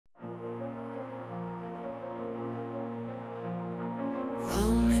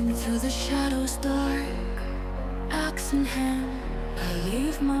Into the shadows dark, axe in hand, I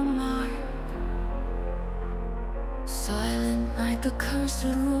leave my mark. Silent like a cursed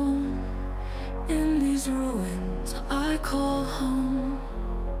room, in these ruins I call home.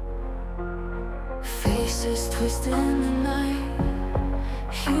 Faces twisted in the night,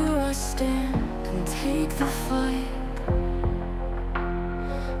 here I stand and take the fight.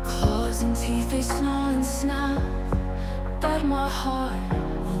 Claws and teeth, they snarl and snap, but my heart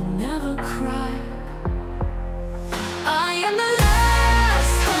will never cry. I am the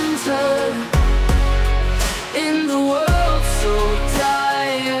last hunter in the world so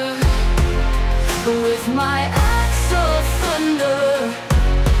dire. With my axe of thunder,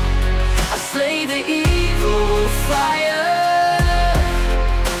 I slay the evil fire.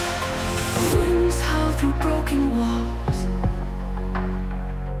 Winds howl through broken walls,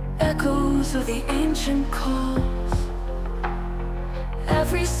 echoes of the ancient calls.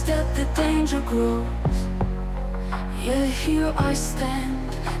 Every step the danger grows, yet here I stand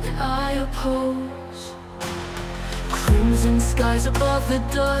and I oppose. Crimson skies above the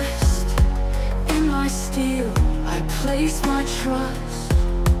dust, in my steel I place my trust.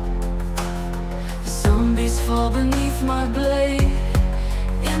 Zombies fall beneath my blade,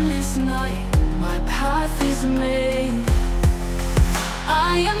 in this night my path is made.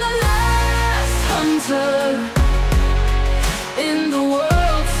 I am the last hunter in the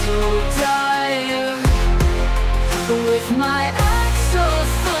world so dire. With my axe of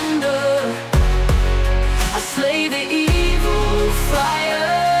thunder, I slay the evil fire.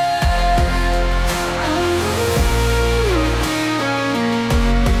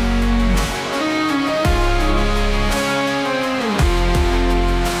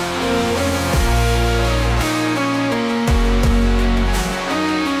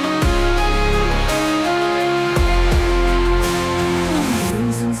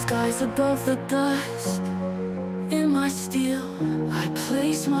 Crimson skies above the dust, in my steel I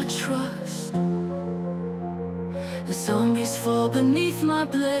place my trust. The zombies fall beneath my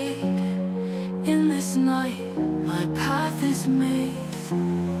blade, in this night my path is made.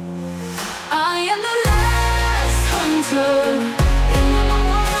 I am the last hunter in a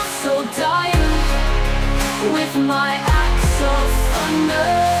world so dire. With my axe of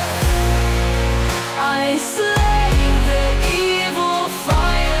thunder, I slay